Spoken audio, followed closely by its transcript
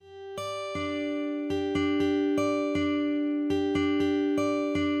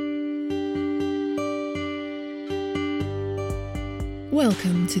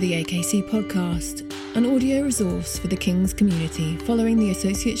Welcome to the AKC Podcast, an audio resource for the King's community following the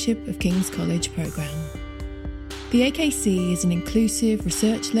Associateship of King's College programme. The AKC is an inclusive,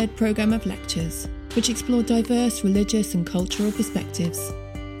 research-led programme of lectures which explore diverse religious and cultural perspectives.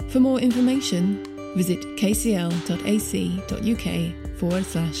 For more information, visit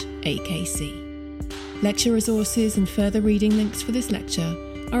kcl.ac.uk/AKC. Lecture resources and further reading links for this lecture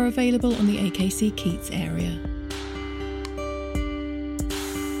are available on the AKC Keats area.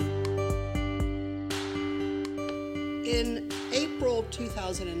 In April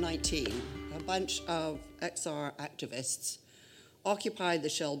 2019, a bunch of XR activists occupied the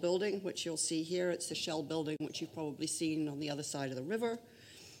Shell building, which you'll see here. It's the Shell building, which you've probably seen on the other side of the river.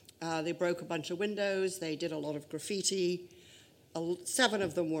 They broke a bunch of windows. They did a lot of graffiti. 7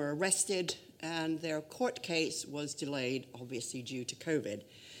 of them were arrested, and their court case was delayed, obviously due to COVID.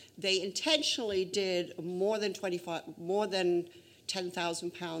 They intentionally did more than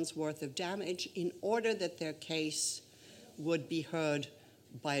 £10,000 worth of damage in order that their case would be heard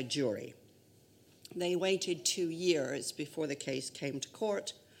by a jury. They waited 2 years before the case came to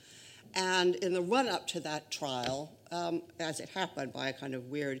court, and in the run-up to that trial, as it happened by a kind of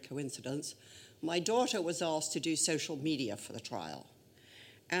weird coincidence, my daughter was asked to do social media for the trial.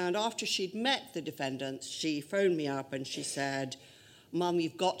 And after she'd met the defendants, she phoned me up and she said, "Mum,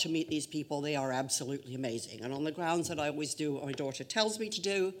 you've got to meet these people. They are absolutely amazing." And on the grounds that I always do what my daughter tells me to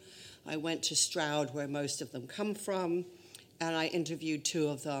do, I went to Stroud, where most of them come from, and I interviewed 2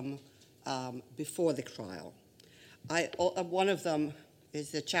 of them before the trial. One of them is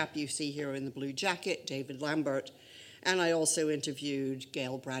the chap you see here in the blue jacket, David Lambert, and I also interviewed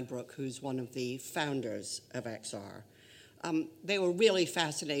Gail Bradbrook, who's one of the founders of XR. They were really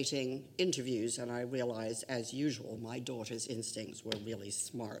fascinating interviews, and I realized, as usual, my daughter's instincts were really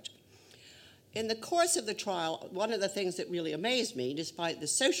smart. In the course of the trial, one of the things that really amazed me, despite the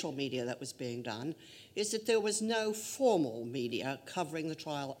social media that was being done, is that there was no formal media covering the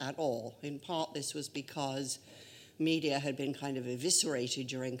trial at all. In part, this was because media had been kind of eviscerated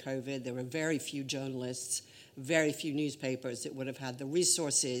during COVID. There were very few journalists, very few newspapers that would have had the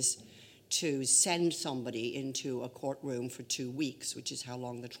resources to send somebody into a courtroom for 2 weeks, which is how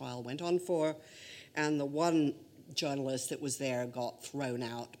long the trial went on for. And the one journalist that was there got thrown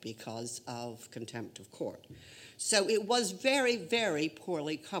out because of contempt of court. So it was very, very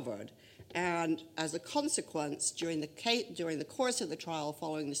poorly covered. And as a consequence, during the course of the trial,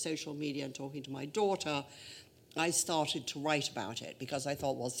 following the social media and talking to my daughter, I started to write about it because I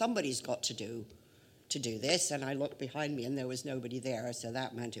thought, well, somebody's got to do this. And I looked behind me and there was nobody there, so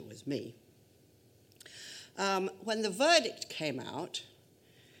that meant it was me. When the verdict came out,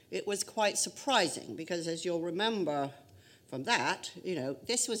 it was quite surprising because, as you'll remember from that,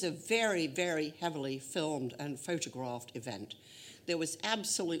 this was a very, very heavily filmed and photographed event. There was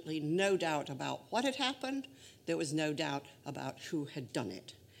absolutely no doubt about what had happened. There was no doubt about who had done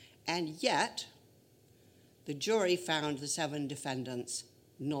it. And yet, the jury found the 7 defendants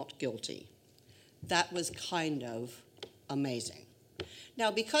not guilty. That was kind of amazing.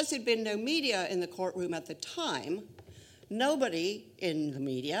 Now, because there'd been no media in the courtroom at the time, nobody in the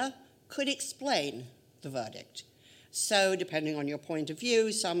media could explain the verdict. So, depending on your point of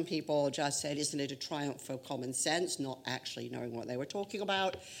view, some people just said, "Isn't it a triumph for common sense," not actually knowing what they were talking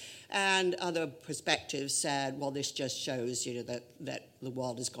about. And other perspectives said, well, this just shows, that the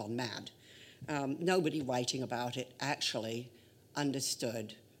world has gone mad. Nobody writing about it actually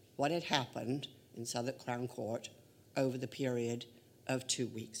understood what had happened in Southwark Crown Court over the period of 2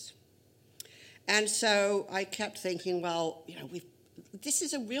 weeks. And so I kept thinking, well, this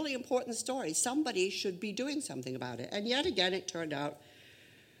is a really important story. Somebody should be doing something about it. And yet again, it turned out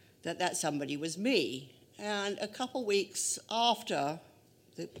that somebody was me. And a couple weeks after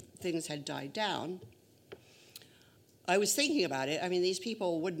things had died down, I was thinking about it. I mean, these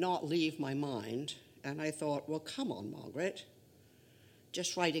people would not leave my mind. And I thought, well, come on, Margaret.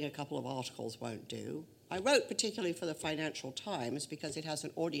 Just writing a couple of articles won't do. I wrote particularly for the Financial Times because it has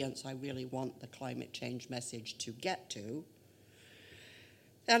an audience I really want the climate change message to get to.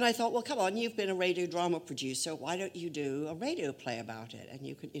 And I thought, well, come on, you've been a radio drama producer. Why don't you do a radio play about it? And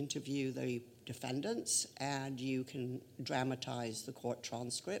you can interview the defendants and you can dramatize the court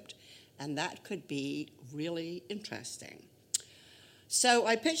transcript. And that could be really interesting. So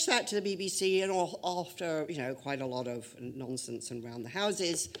I pitched that to the BBC, and after quite a lot of nonsense and round the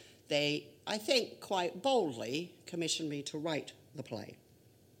houses, they, I think, quite boldly commissioned me to write the play.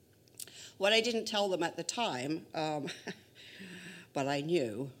 What I didn't tell them at the time, but I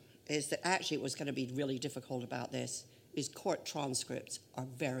knew, is that actually it was going to be really difficult about this, is court transcripts are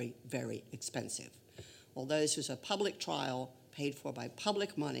very, very expensive. Although this was a public trial, paid for by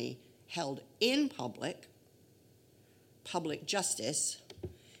public money, held in public justice.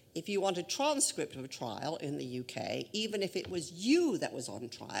 If you want a transcript of a trial in the UK, even if it was you that was on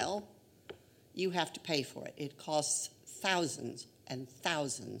trial, you have to pay for it. It costs thousands and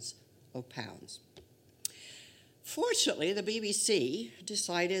thousands of pounds. Fortunately, the BBC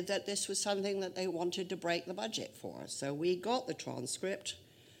decided that this was something that they wanted to break the budget for. So we got the transcript.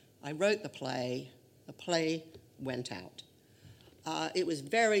 I wrote the play went out. It was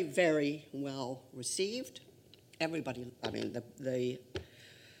very, very well received. Everybody, the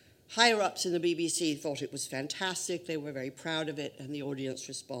higher-ups in the BBC thought it was fantastic. They were very proud of it, and the audience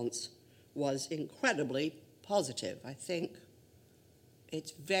response was incredibly positive. I think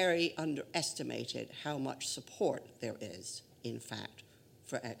it's very underestimated how much support there is, in fact,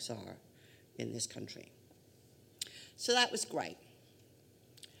 for XR in this country. So that was great.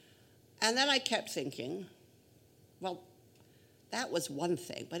 And then I kept thinking, well, that was one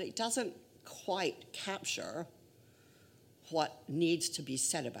thing, but it doesn't quite capture what needs to be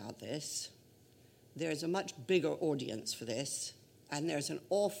said about this. There's a much bigger audience for this, and there's an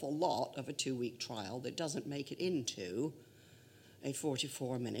awful lot of a 2-week trial that doesn't make it into a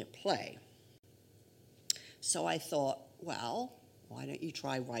 44-minute play. So I thought, well, why don't you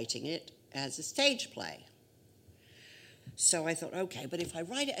try writing it as a stage play? So I thought, okay, but if I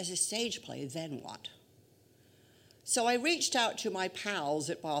write it as a stage play, then what? So I reached out to my pals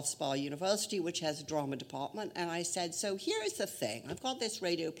at Bath Spa University, which has a drama department, and I said, so here's the thing. I've got this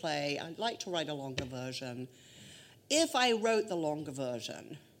radio play. I'd like to write a longer version. If I wrote the longer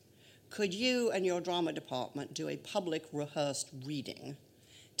version, could you and your drama department do a public rehearsed reading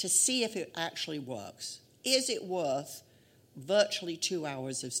to see if it actually works? Is it worth virtually 2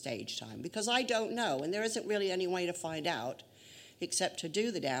 hours of stage time? Because I don't know, and there isn't really any way to find out except to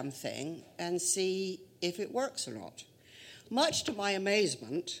do the damn thing and see if it works or not. Much to my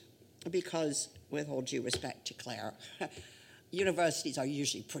amazement, because with all due respect to Claire, universities are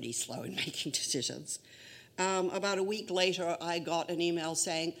usually pretty slow in making decisions. About a week later, I got an email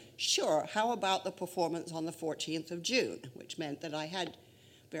saying, sure, how about the performance on the 14th of June, which meant that I had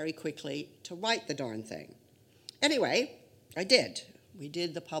very quickly to write the darn thing. Anyway, I did. We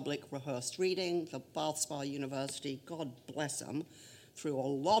did the public rehearsed reading. The Bath Spa University, God bless them, threw a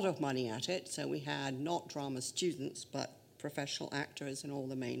lot of money at it. So we had not drama students, but professional actors in all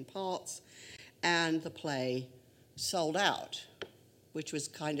the main parts. And the play sold out, which was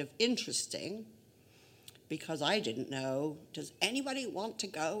kind of interesting because I didn't know, does anybody want to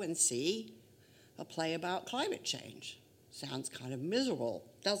go and see a play about climate change? Sounds kind of miserable,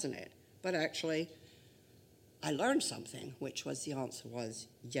 doesn't it? But actually, I learned something, which was the answer was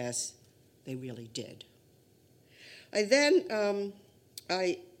yes, they really did.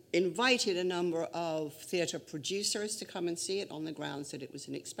 I invited a number of theatre producers to come and see it on the grounds that it was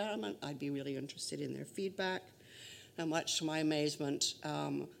an experiment. I'd be really interested in their feedback. And much to my amazement,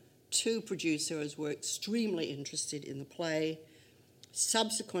 2 producers were extremely interested in the play.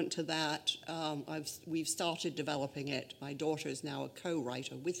 Subsequent to that, we've started developing it. My daughter is now a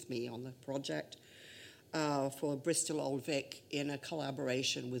co-writer with me on the project for Bristol Old Vic in a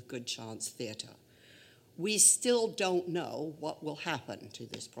collaboration with Good Chance Theatre. We still don't know what will happen to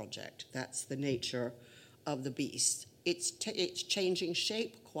this project. That's the nature of the beast. It's changing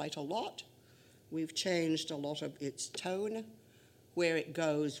shape quite a lot. We've changed a lot of its tone. Where it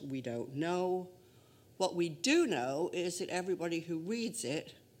goes, we don't know. What we do know is that everybody who reads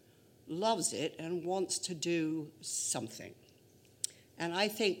it loves it and wants to do something. And I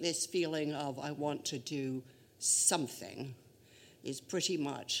think this feeling of I want to do something is pretty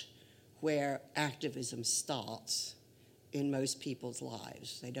much where activism starts in most people's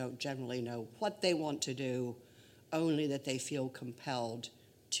lives. They don't generally know what they want to do, only that they feel compelled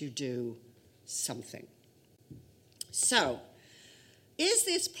to do something. So, is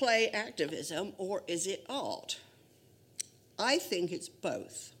this play activism or is it art? I think it's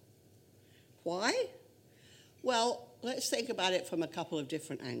both. Why? Well, let's think about it from a couple of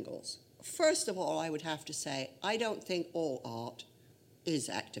different angles. First of all, I would have to say, I don't think all art is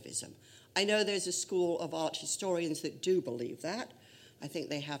activism. I know there's a school of art historians that do believe that. I think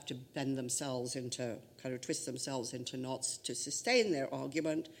they have to bend themselves into, kind of twist themselves into knots to sustain their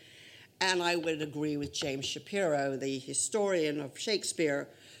argument. And I would agree with James Shapiro, the historian of Shakespeare,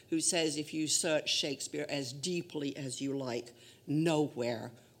 who says if you search Shakespeare as deeply as you like,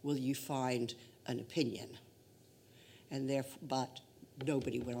 nowhere will you find an opinion. And therefore, but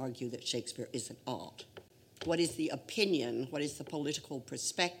nobody would argue that Shakespeare isn't art. What is the opinion? What is the political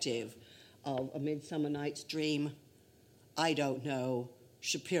perspective of A Midsummer Night's Dream? I don't know.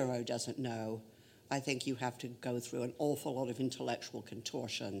 Shapiro doesn't know. I think you have to go through an awful lot of intellectual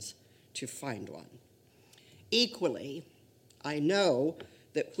contortions to find one. Equally, I know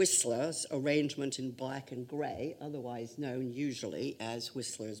that Whistler's arrangement in black and gray, otherwise known usually as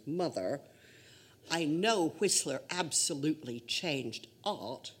Whistler's Mother, I know Whistler absolutely changed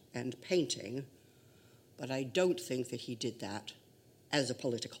art and painting, but I don't think that he did that as a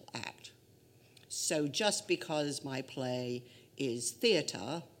political act. So just because my play is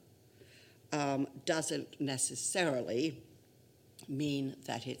theater doesn't necessarily mean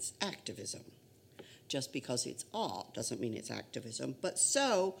that it's activism. Just because it's art doesn't mean it's activism, but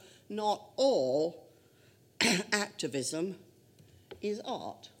so not all activism is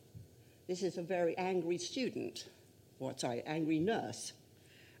art. This is a very angry student, angry nurse.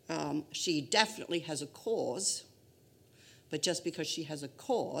 She definitely has a cause, but just because she has a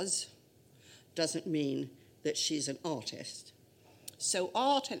cause doesn't mean that she's an artist. So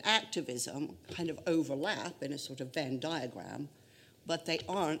art and activism kind of overlap in a sort of Venn diagram, but they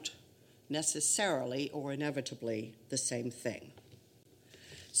aren't necessarily or inevitably the same thing.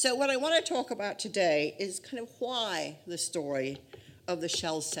 So what I want to talk about today is kind of why the story of the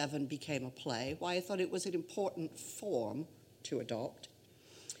Shell 7 became a play, why I thought it was an important form to adopt,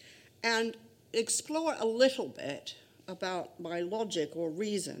 and explore a little bit about my logic or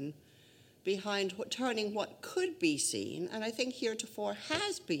reason behind turning what could be seen, and I think heretofore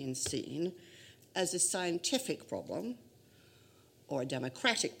has been seen, as a scientific problem, or a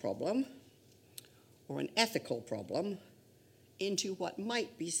democratic problem, or an ethical problem, into what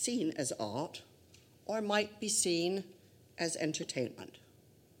might be seen as art, or might be seen as entertainment.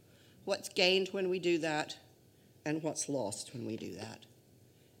 What's gained when we do that, and what's lost when we do that?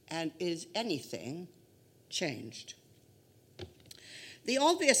 And is anything changed? The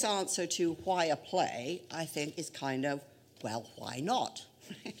obvious answer to why a play, I think, is kind of, well, why not?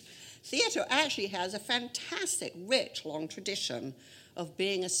 Theater actually has a fantastic, rich, long tradition of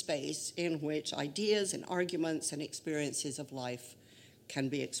being a space in which ideas and arguments and experiences of life can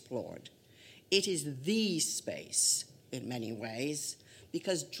be explored. It is the space, in many ways,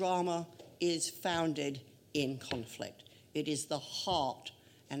 because drama is founded in conflict. It is the heart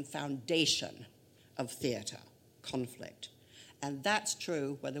and foundation of theater, conflict. And that's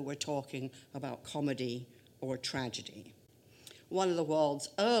true whether we're talking about comedy or tragedy. One of the world's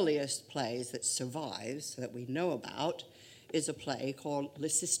earliest plays that survives, that we know about, is a play called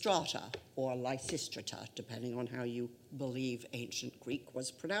Lysistrata, or Lysistrata, depending on how you believe ancient Greek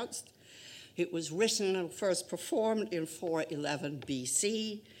was pronounced. It was written and first performed in 411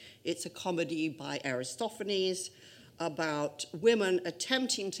 BC. It's a comedy by Aristophanes about women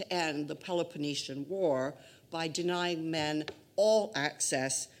attempting to end the Peloponnesian War by denying men all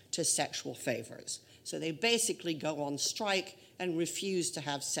access to sexual favors. So they basically go on strike and refuse to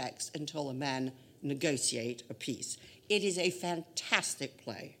have sex until the men negotiate a peace. It is a fantastic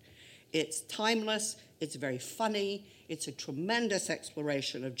play. It's timeless, it's very funny, it's a tremendous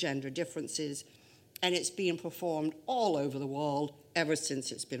exploration of gender differences, and it's been performed all over the world ever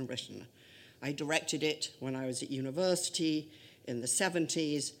since it's been written. I directed it when I was at university in the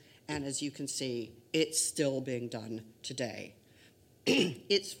 70s, and as you can see, it's still being done today.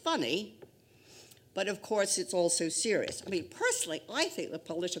 It's funny, but of course it's also serious. I mean, personally, I think the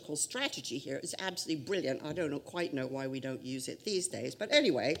political strategy here is absolutely brilliant. I don't quite know why we don't use it these days, but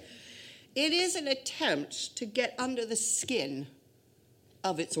anyway, it is an attempt to get under the skin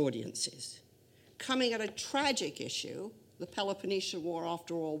of its audiences. Coming at a tragic issue, the Peloponnesian War,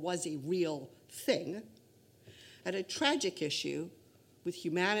 after all, was a real thing, at a tragic issue with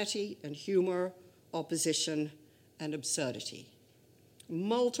humanity and humor, opposition, and absurdity.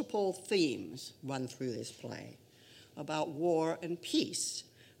 Multiple themes run through this play about war and peace,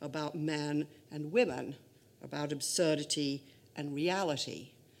 about men and women, about absurdity and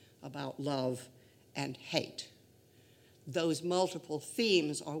reality, about love and hate. Those multiple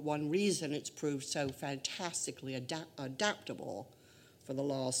themes are one reason it's proved so fantastically adaptable for the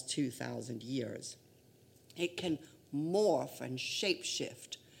last 2,000 years. It can morph and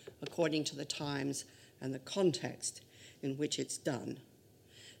shapeshift according to the times and the context in which it's done.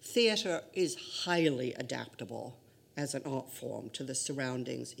 Theater is highly adaptable as an art form to the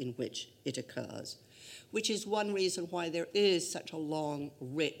surroundings in which it occurs, which is one reason why there is such a long,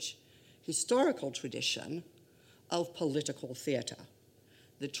 rich historical tradition of political theater.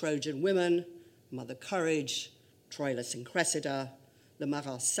 The Trojan Women, Mother Courage, Troilus and Cressida, the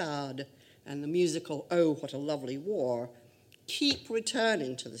Marasade, and the musical Oh, What a Lovely War keep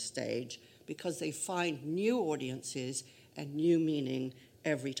returning to the stage because they find new audiences and new meaning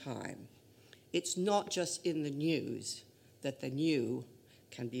every time. It's not just in the news that the new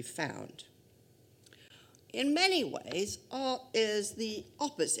can be found. In many ways, art is the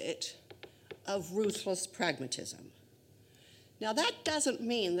opposite of ruthless pragmatism. Now, that doesn't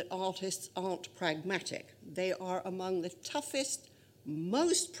mean that artists aren't pragmatic. They are among the toughest,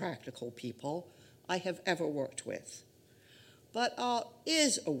 most practical people I have ever worked with. But art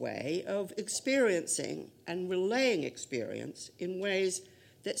is a way of experiencing and relaying experience in ways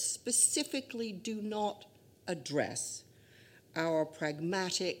that specifically do not address our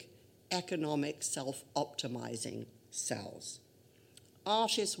pragmatic, economic, self-optimizing selves.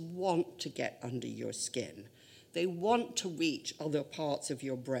 Artists want to get under your skin. They want to reach other parts of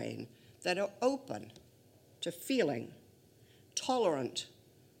your brain that are open to feeling, tolerant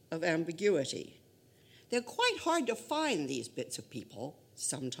of ambiguity. They're quite hard to find, these bits of people,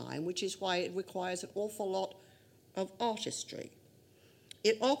 sometimes, which is why it requires an awful lot of artistry.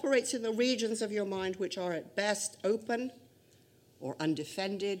 It operates in the regions of your mind which are at best open or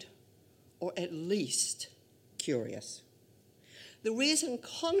undefended or at least curious. The reason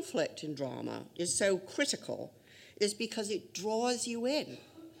conflict in drama is so critical is because it draws you in.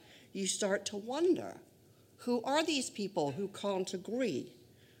 You start to wonder, who are these people who can't agree?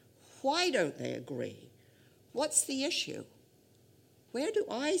 Why don't they agree? What's the issue? Where do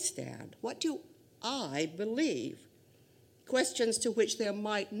I stand? What do I believe? Questions to which there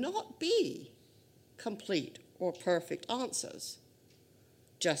might not be complete or perfect answers,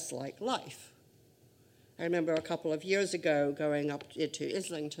 just like life. I remember a couple of years ago going up to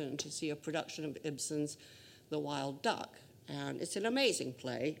Islington to see a production of Ibsen's The Wild Duck, and it's an amazing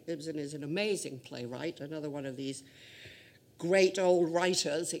play. Ibsen is an amazing playwright, another one of these great old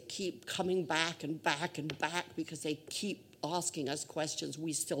writers that keep coming back and back and back because they keep asking us questions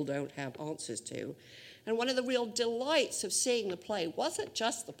we still don't have answers to. And one of the real delights of seeing the play wasn't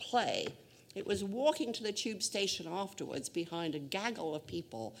just the play, it was walking to the tube station afterwards behind a gaggle of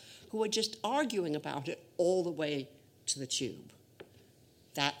people who were just arguing about it all the way to the tube.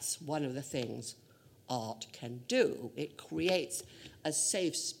 That's one of the things art can do. It creates a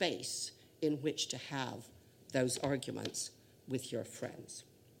safe space in which to have those arguments with your friends.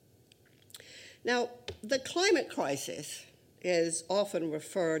 Now, the climate crisis is often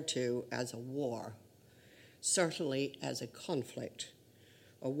referred to as a war, certainly as a conflict.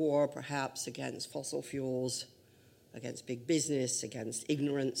 A war perhaps against fossil fuels, against big business, against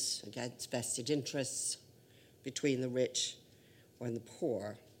ignorance, against vested interests, between the rich and the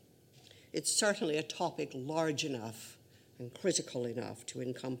poor. It's certainly a topic large enough and critical enough to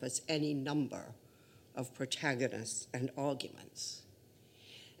encompass any number of protagonists and arguments.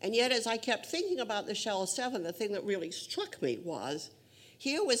 And yet, as I kept thinking about the Shell 7, the thing that really struck me was,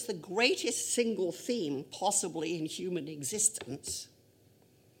 here was the greatest single theme possibly in human existence,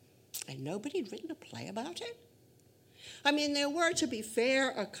 and nobody had written a play about it? I mean, there were, to be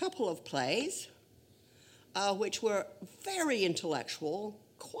fair, a couple of plays which were very intellectual,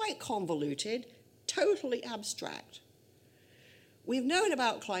 quite convoluted, totally abstract. We've known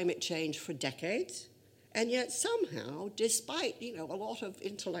about climate change for decades, and yet somehow, despite, a lot of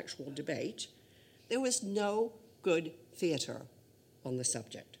intellectual debate, there was no good theater on the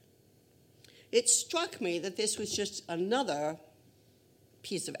subject. It struck me that this was just another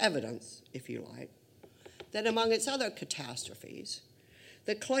piece of evidence, if you like, that among its other catastrophes,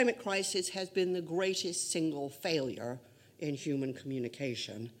 the climate crisis has been the greatest single failure in human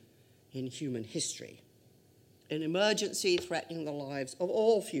communication in human history. An emergency threatening the lives of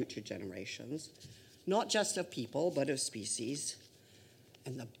all future generations, not just of people, but of species.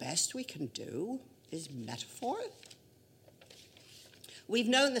 And the best we can do is metaphor. We've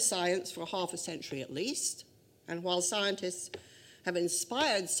known the science for half a century at least, and while scientists have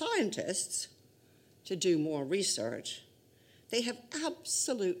inspired scientists to do more research, they have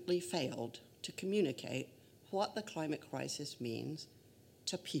absolutely failed to communicate what the climate crisis means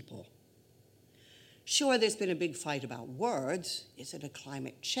to people. Sure, there's been a big fight about words. Is it a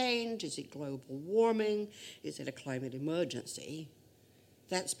climate change? Is it global warming? Is it a climate emergency?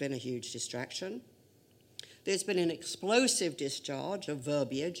 That's been a huge distraction. There's been an explosive discharge of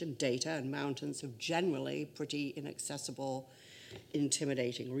verbiage and data and mountains of generally pretty inaccessible,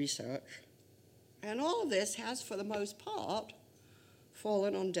 intimidating research. And all of this has, for the most part,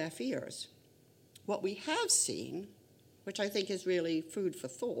 fallen on deaf ears. What we have seen, which I think is really food for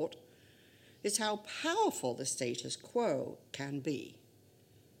thought, is how powerful the status quo can be.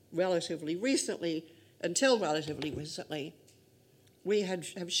 Until relatively recently, we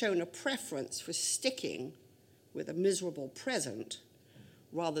have shown a preference for sticking with a miserable present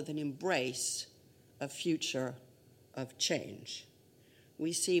rather than embrace a future of change.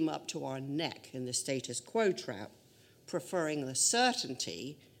 We seem up to our neck in the status quo trap, preferring the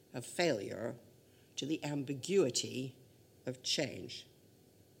certainty of failure to the ambiguity of change.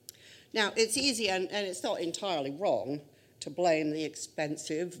 Now, it's easy, and it's not entirely wrong, to blame the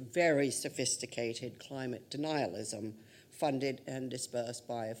expensive, very sophisticated climate denialism funded and dispersed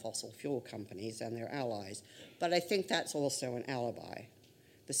by fossil fuel companies and their allies. But I think that's also an alibi.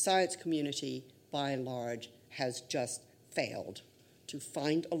 The science community, by and large, has just failed to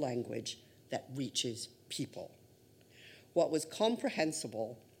find a language that reaches people. What was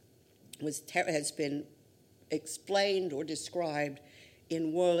comprehensible has been explained or described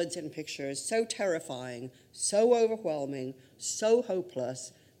in words and pictures so terrifying, so overwhelming, so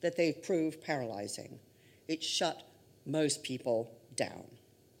hopeless that they've proved paralyzing. It shut most people down.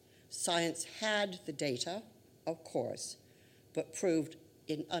 Science had the data, of course, but proved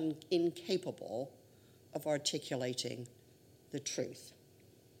incapable of articulating the truth.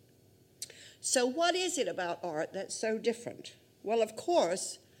 So what is it about art that's so different? Well, of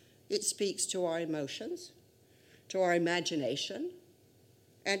course, it speaks to our emotions, to our imagination,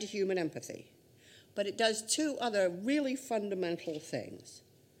 and to human empathy. But it does two other really fundamental things.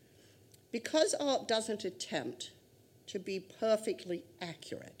 Because art doesn't attempt to be perfectly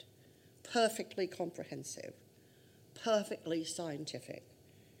accurate, perfectly comprehensive, perfectly scientific,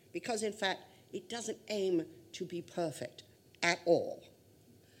 because in fact, it doesn't aim to be perfect at all.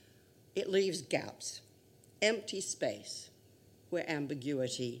 It leaves gaps, empty space where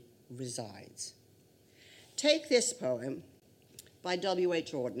ambiguity resides. Take this poem by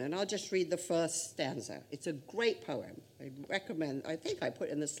W.H. Auden, and I'll just read the first stanza. It's a great poem. I recommend, I think I put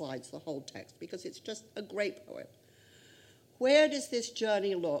in the slides the whole text because it's just a great poem. Where does this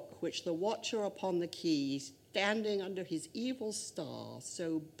journey look, which the watcher upon the quay, standing under his evil star,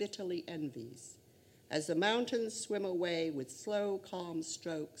 so bitterly envies? As the mountains swim away with slow, calm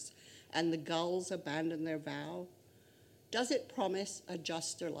strokes, and the gulls abandon their vow, does it promise a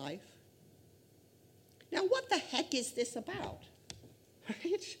juster life? Now, what the heck is this about?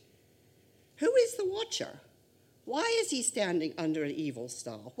 Right? Who is the watcher? Why is he standing under an evil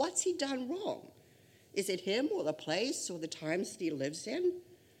star? What's he done wrong? Is it him or the place or the times that he lives in?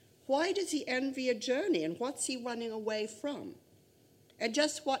 Why does he envy a journey, and what's he running away from? And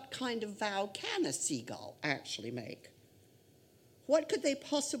just what kind of vow can a seagull actually make? What could they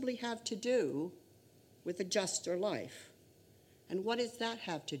possibly have to do with a juster life? And what does that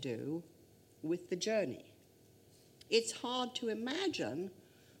have to do with the journey? It's hard to imagine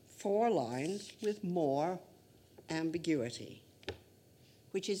 4 lines with more ambiguity,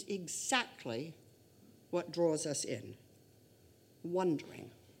 which is exactly what draws us in,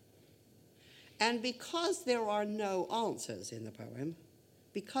 wondering. And because there are no answers in the poem,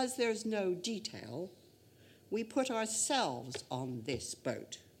 because there's no detail, we put ourselves on this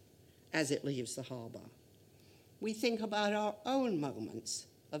boat as it leaves the harbor. We think about our own moments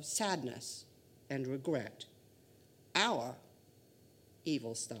of sadness and regret, our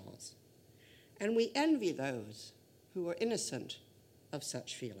evil stars, and we envy those who are innocent of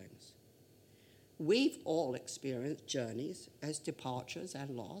such feelings. We've all experienced journeys as departures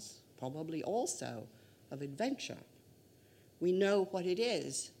and loss, probably also of adventure. We know what it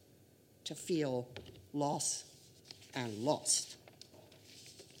is to feel loss and lost.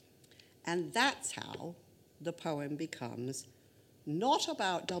 And that's how the poem becomes not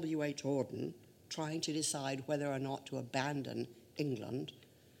about W.H. Auden trying to decide whether or not to abandon England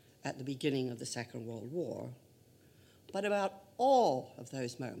at the beginning of the Second World War, but about all of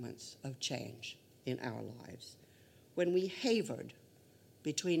those moments of change in our lives when we wavered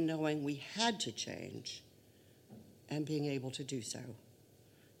between knowing we had to change and being able to do so.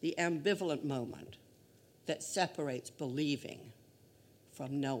 The ambivalent moment that separates believing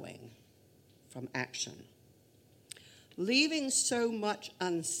from knowing, from action. Leaving so much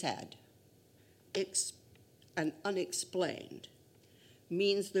unsaid and unexplained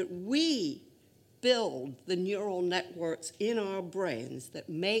means that we build the neural networks in our brains that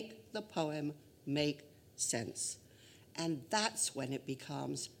make the poem make sense. And that's when it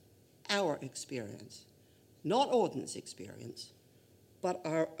becomes our experience, not Auden's experience, but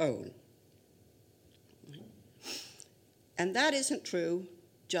our own. And that isn't true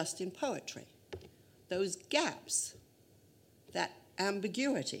just in poetry. Those gaps, that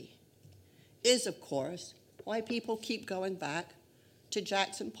ambiguity, is, of course, why people keep going back to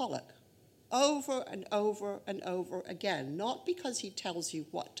Jackson Pollock over and over and over again, not because he tells you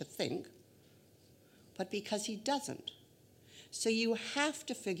what to think, but because he doesn't. So you have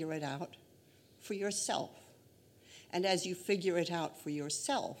to figure it out for yourself. And as you figure it out for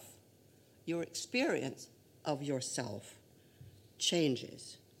yourself, your experience of yourself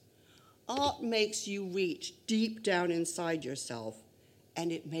changes. Art makes you reach deep down inside yourself,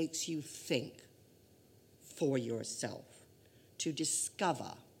 and it makes you think for yourself, to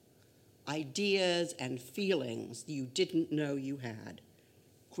discover ideas and feelings you didn't know you had,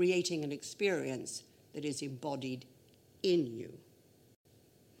 creating an experience that is embodied in you.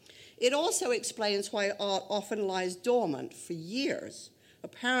 It also explains why art often lies dormant for years,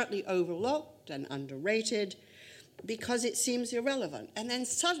 apparently overlooked and underrated, because it seems irrelevant. And then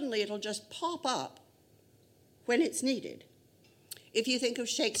suddenly it'll just pop up when it's needed. If you think of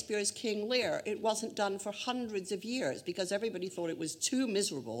Shakespeare's King Lear, it wasn't done for hundreds of years because everybody thought it was too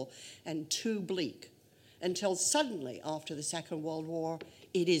miserable and too bleak, until suddenly, after the Second World War,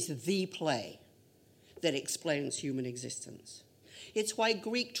 it is the play that explains human existence. It's why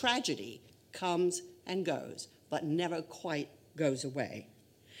Greek tragedy comes and goes, but never quite goes away.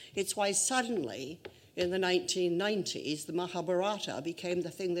 It's why suddenly, in the 1990s, the Mahabharata became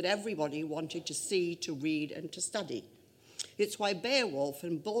the thing that everybody wanted to see, to read, and to study. It's why Beowulf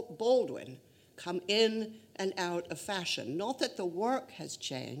and Baldwin come in and out of fashion. Not that the work has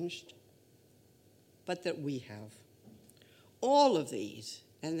changed, but that we have. All of these,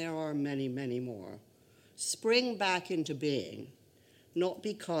 and there are many, many more, spring back into being, not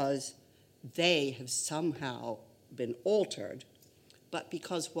because they have somehow been altered, but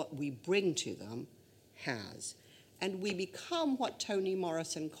because what we bring to them has. And we become what Toni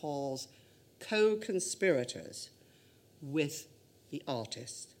Morrison calls co-conspirators with the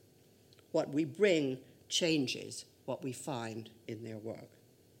artist. What we bring changes what we find in their work.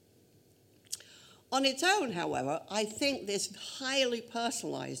 On its own, however, I think this highly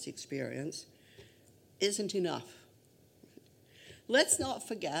personalized experience isn't enough. Let's not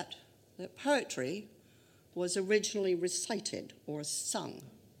forget that poetry was originally recited or sung,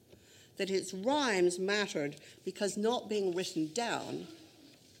 that its rhymes mattered because not being written down,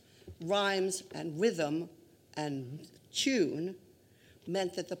 rhymes and rhythm and tune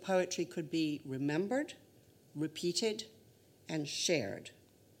meant that the poetry could be remembered, repeated, and shared.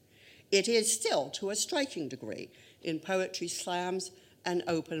 It is still, to a striking degree, in poetry slams and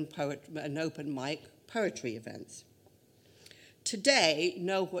open mic poetry events. Today,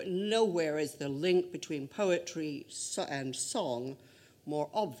 nowhere is the link between poetry and song more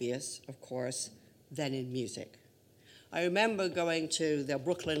obvious, of course, than in music. I remember going to the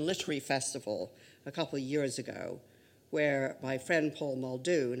Brooklyn Literary Festival a couple of years ago, where my friend Paul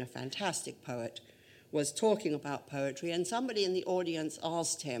Muldoon, a fantastic poet, was talking about poetry, and somebody in the audience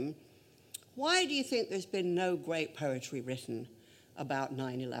asked him, "Why do you think there's been no great poetry written about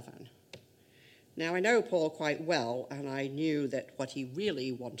 9/11? Now, I know Paul quite well, and I knew that what he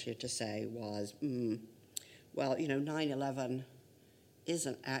really wanted to say was, 9/11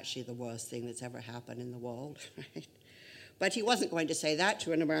 isn't actually the worst thing that's ever happened in the world, right? But he wasn't going to say that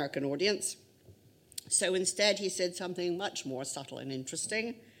to an American audience. So instead, he said something much more subtle and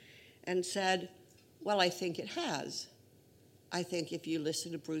interesting and said, well, I think it has. I think if you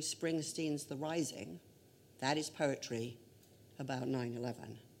listen to Bruce Springsteen's The Rising, that is poetry about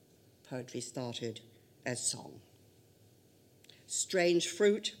 9/11. Poetry started as song. Strange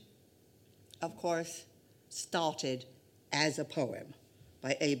Fruit, of course, started as a poem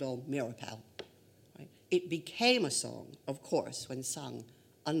by Abel Mirapel. Right? It became a song, of course, when sung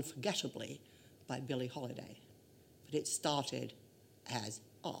unforgettably by Billie Holiday. But it started as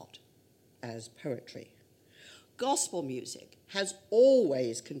art, as poetry. Gospel music has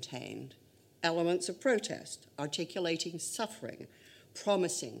always contained elements of protest, articulating suffering,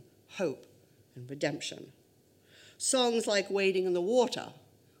 promising hope and redemption. Songs like Wading in the Water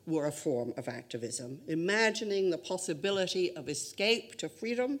were a form of activism, imagining the possibility of escape to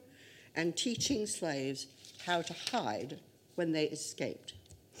freedom and teaching slaves how to hide when they escaped.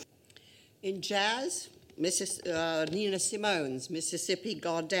 In jazz, Nina Simone's Mississippi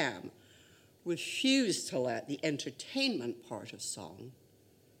Goddam refused to let the entertainment part of song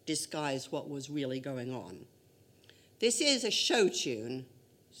disguise what was really going on. This is a show tune,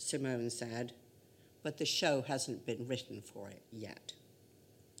 Simone said, but the show hasn't been written for it yet.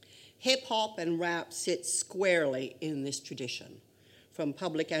 Hip-hop and rap sit squarely in this tradition, from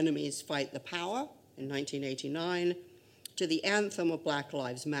Public Enemy's Fight the Power in 1989 to the anthem of Black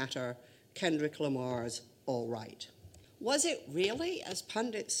Lives Matter, Kendrick Lamar's All Right. Was it really, as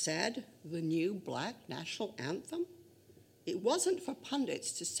pundits said, the new black national anthem? It wasn't for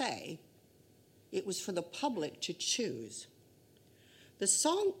pundits to say, it was for the public to choose. This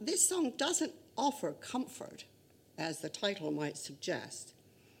song doesn't offer comfort, as the title might suggest.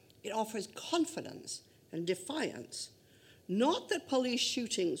 It offers confidence and defiance. Not that police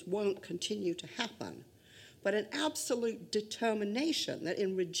shootings won't continue to happen, but an absolute determination that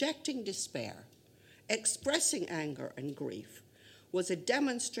in rejecting despair, expressing anger and grief was a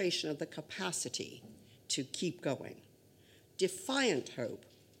demonstration of the capacity to keep going, defiant hope,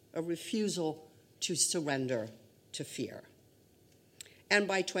 a refusal to surrender to fear. And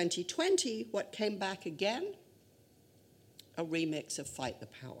by 2020, what came back again? A remix of Fight the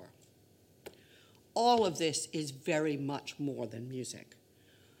Power. All of this is very much more than music.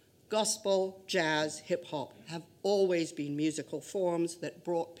 Gospel, jazz, hip-hop have always been musical forms that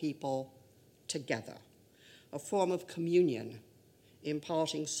brought people together, a form of communion,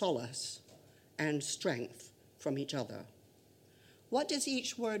 imparting solace and strength from each other. What does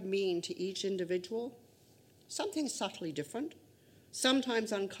each word mean to each individual? Something subtly different,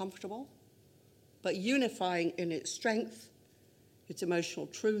 sometimes uncomfortable, but unifying in its strength, its emotional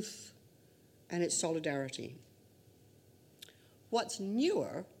truth, and its solidarity. What's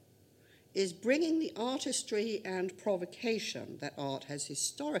newer is bringing the artistry and provocation that art has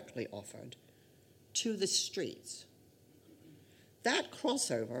historically offered to the streets. That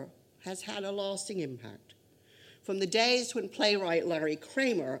crossover has had a lasting impact. From the days when playwright Larry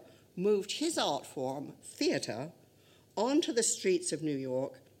Kramer moved his art form, theater, onto the streets of New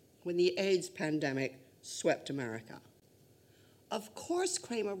York when the AIDS pandemic swept America. Of course,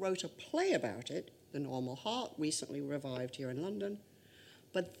 Kramer wrote a play about it, The Normal Heart, recently revived here in London,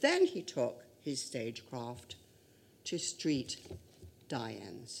 but then he took his stagecraft to street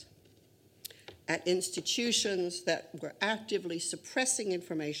die-ins at institutions that were actively suppressing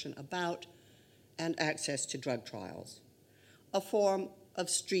information about and access to drug trials, a form of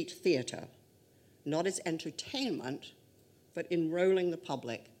street theater, not as entertainment, but enrolling the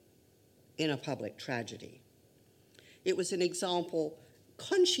public in a public tragedy. It was an example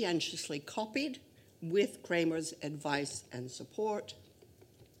conscientiously copied with Kramer's advice and support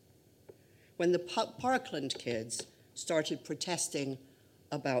when the Parkland kids started protesting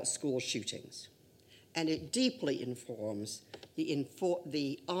about school shootings. And it deeply informs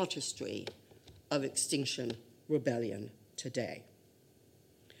the artistry of Extinction Rebellion today.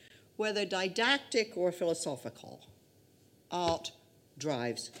 Whether didactic or philosophical, art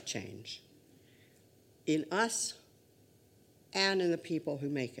drives change in us and in the people who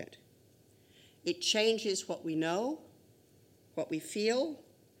make it. It changes what we know, what we feel,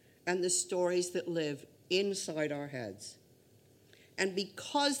 and the stories that live inside our heads. And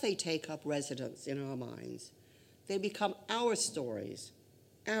because they take up residence in our minds, they become our stories,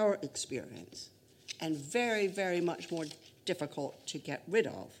 our experience, and very, very much more difficult to get rid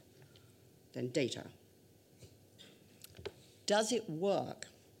of than data. Does it work?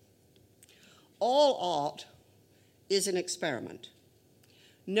 All art is an experiment.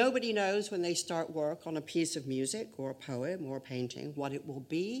 Nobody knows when they start work on a piece of music or a poem or a painting what it will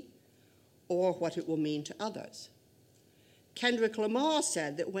be or what it will mean to others. Kendrick Lamar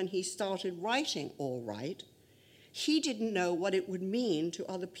said that when he started writing All Right, he didn't know what it would mean to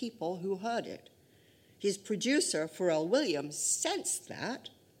other people who heard it. His producer, Pharrell Williams, sensed that,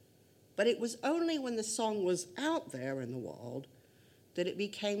 but it was only when the song was out there in the world that it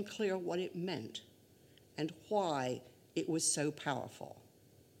became clear what it meant and why it was so powerful.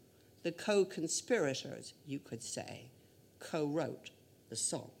 The co-conspirators, you could say, co-wrote the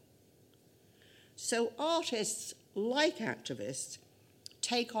song. So artists, like activists,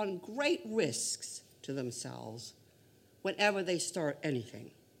 take on great risks to themselves whenever they start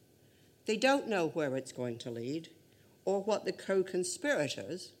anything. They don't know where it's going to lead or what the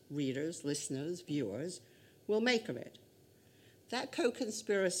co-conspirators, readers, listeners, viewers, will make of it. That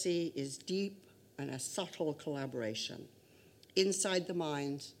co-conspiracy is deep and a subtle collaboration inside the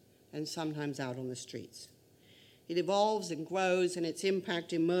minds and sometimes out on the streets. It evolves and grows, and its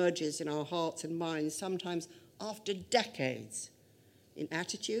impact emerges in our hearts and minds, sometimes after decades, in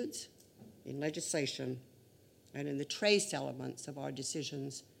attitudes, in legislation, and in the trace elements of our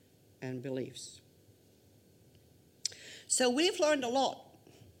decisions and beliefs. So we've learned a lot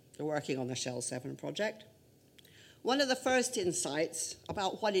working on the Shell 7 project. One of the first insights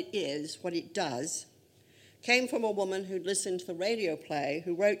about what it is, what it does, came from a woman who'd listened to the radio play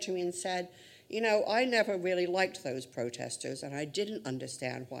who wrote to me and said, you know, I never really liked those protesters and I didn't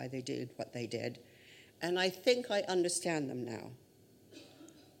understand why they did what they did. And I think I understand them now.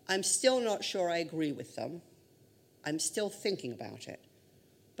 I'm still not sure I agree with them. I'm still thinking about it,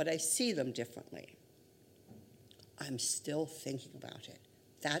 but I see them differently. I'm still thinking about it.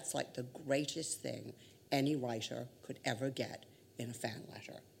 That's like the greatest thing any writer could ever get in a fan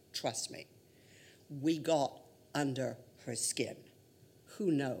letter. Trust me. We got under her skin.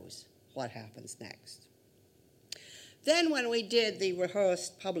 Who knows what happens next? Then when we did the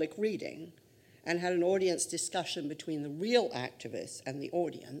rehearsed public reading and had an audience discussion between the real activists and the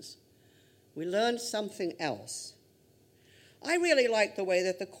audience, we learned something else. I really liked the way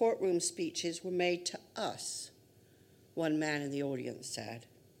that the courtroom speeches were made to us, one man in the audience said.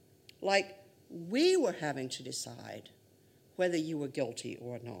 Like we were having to decide whether you were guilty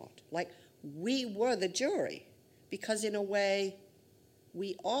or not. Like we were the jury, because in a way,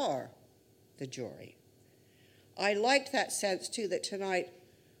 we are the jury. I liked that sense, too, that tonight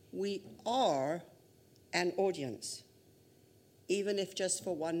we are an audience, even if just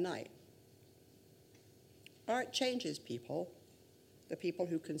for one night. Art changes people, the people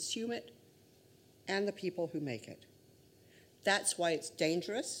who consume it and the people who make it. That's why it's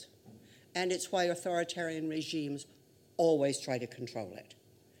dangerous, and it's why authoritarian regimes always try to control it.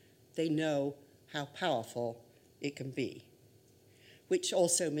 They know how powerful it can be, which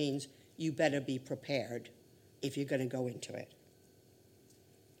also means you better be prepared if you're going to go into it.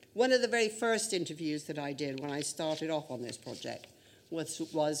 One of the very first interviews that I did when I started off on this project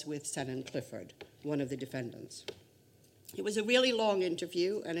was with Senan Clifford, one of the defendants. It was a really long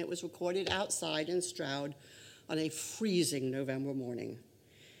interview, and it was recorded outside in Stroud on a freezing November morning.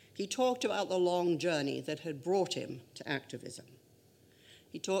 He talked about the long journey that had brought him to activism.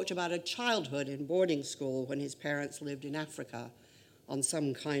 He talked about a childhood in boarding school when his parents lived in Africa on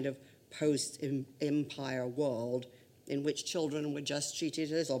some kind of post-empire world in which children were just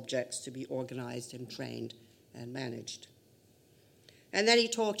treated as objects to be organized and trained and managed. And then he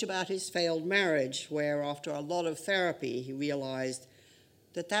talked about his failed marriage, where after a lot of therapy, he realized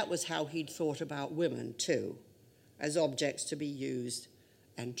that that was how he'd thought about women, too, as objects to be used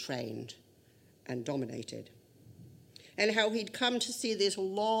and trained and dominated. And how he'd come to see this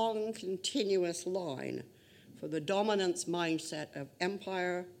long, continuous line from the dominance mindset of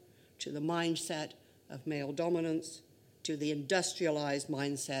empire to the mindset of male dominance to the industrialized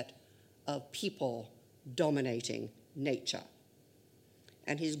mindset of people dominating nature.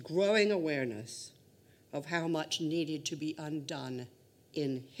 And his growing awareness of how much needed to be undone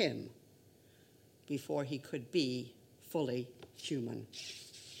in him before he could be fully human.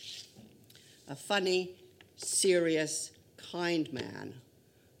 A funny, serious, kind man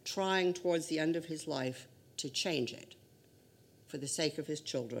trying towards the end of his life to change it for the sake of his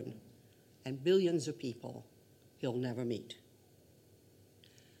children and billions of people he'll never meet.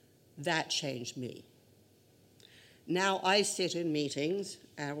 That changed me. Now I sit in meetings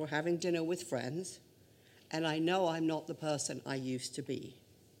and we're having dinner with friends, and I know I'm not the person I used to be.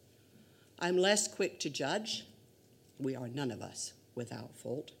 I'm less quick to judge. We are none of us without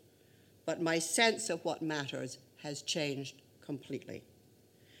fault. But my sense of what matters has changed completely.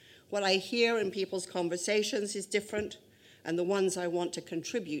 What I hear in people's conversations is different, and the ones I want to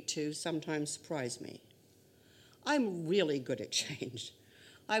contribute to sometimes surprise me. I'm really good at change.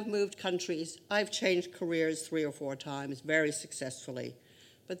 I've moved countries, I've changed careers 3 or 4 times very successfully,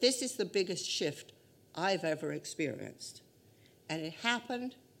 but this is the biggest shift I've ever experienced, and it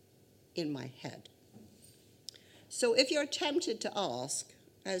happened in my head. So if you're tempted to ask,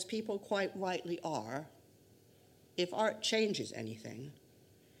 as people quite rightly are, if art changes anything,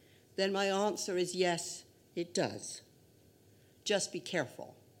 then my answer is yes, it does. Just be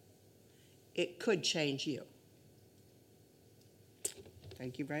careful. It could change you.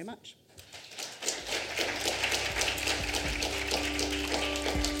 Thank you very much.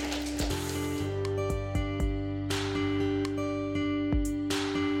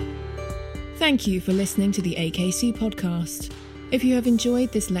 Thank you for listening to the AKC podcast. If you have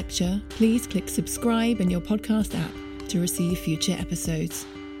enjoyed this lecture, please click subscribe in your podcast app to receive future episodes.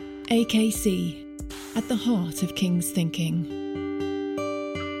 AKC, at the heart of King's thinking.